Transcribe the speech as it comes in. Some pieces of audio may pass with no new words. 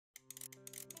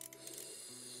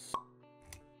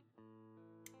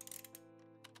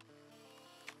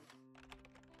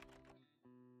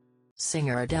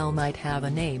Singer Adele might have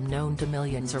a name known to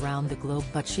millions around the globe,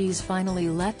 but she's finally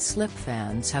let slip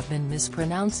fans have been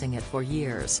mispronouncing it for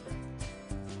years.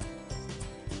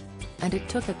 And it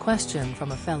took a question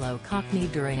from a fellow Cockney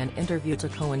during an interview to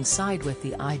coincide with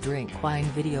the I Drink Wine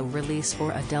video release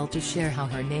for Adele to share how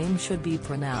her name should be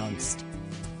pronounced.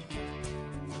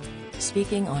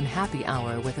 Speaking on Happy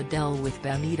Hour with Adele with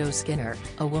Benito Skinner,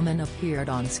 a woman appeared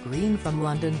on screen from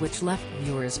London, which left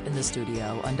viewers in the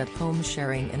studio and at home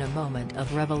sharing in a moment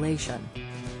of revelation.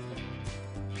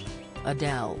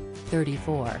 Adele,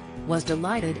 34, was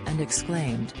delighted and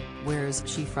exclaimed, "Where's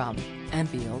she from,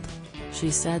 Enfield?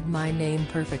 She said my name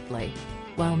perfectly."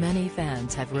 While many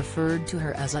fans have referred to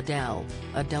her as Adele,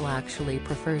 Adele actually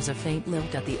prefers a faint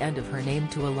lilt at the end of her name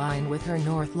to align with her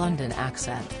North London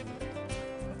accent,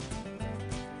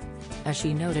 as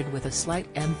she noted, with a slight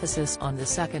emphasis on the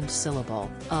second syllable,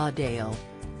 Adele.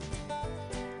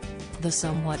 The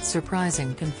somewhat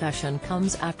surprising confession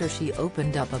comes after she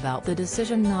opened up about the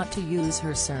decision not to use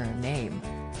her surname.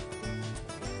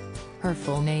 Her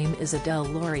full name is Adele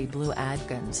Laurie Blue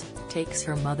Adkins, takes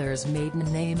her mother's maiden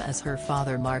name as her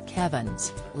father Mark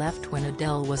Evans, left when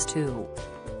Adele was 2.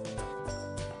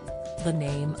 The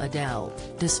name Adele,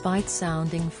 despite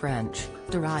sounding French,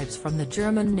 derives from the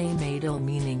German name Adel,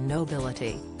 meaning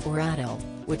nobility, or Adel,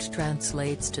 which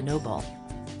translates to noble.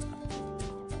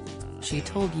 She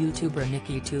told YouTuber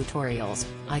Nikki Tutorials,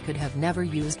 "I could have never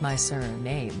used my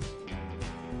surname."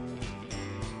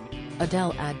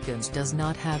 Adele Adkins does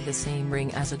not have the same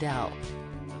ring as Adele.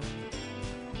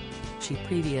 She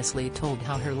previously told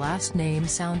how her last name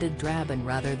sounded drab, and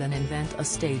rather than invent a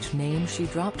stage name she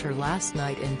dropped her last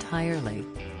night entirely.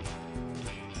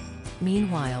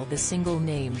 Meanwhile, the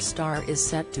single-named star is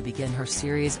set to begin her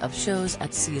series of shows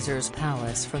at Caesars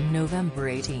Palace from November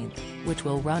 18, which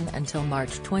will run until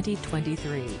March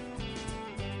 2023.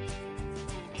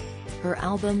 Her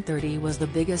album 30 was the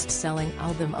biggest-selling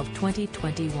album of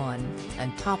 2021,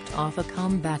 and topped off a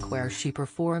comeback where she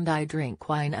performed I Drink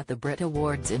Wine at the Brit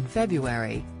Awards in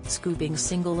February, scooping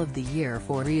Single of the Year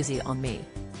for Easy on Me.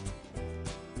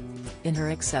 In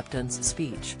her acceptance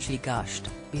speech she gushed,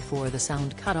 before the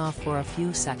sound cut off for a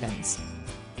few seconds,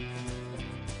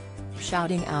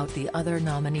 shouting out the other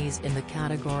nominees in the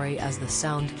category as the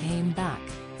sound came back.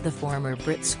 The former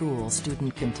Brit school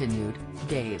student continued,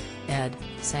 "Dave, Ed,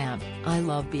 Sam, I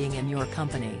love being in your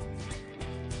company.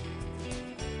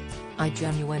 I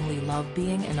genuinely love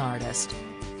being an artist.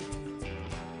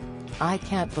 I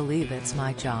can't believe it's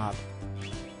my job."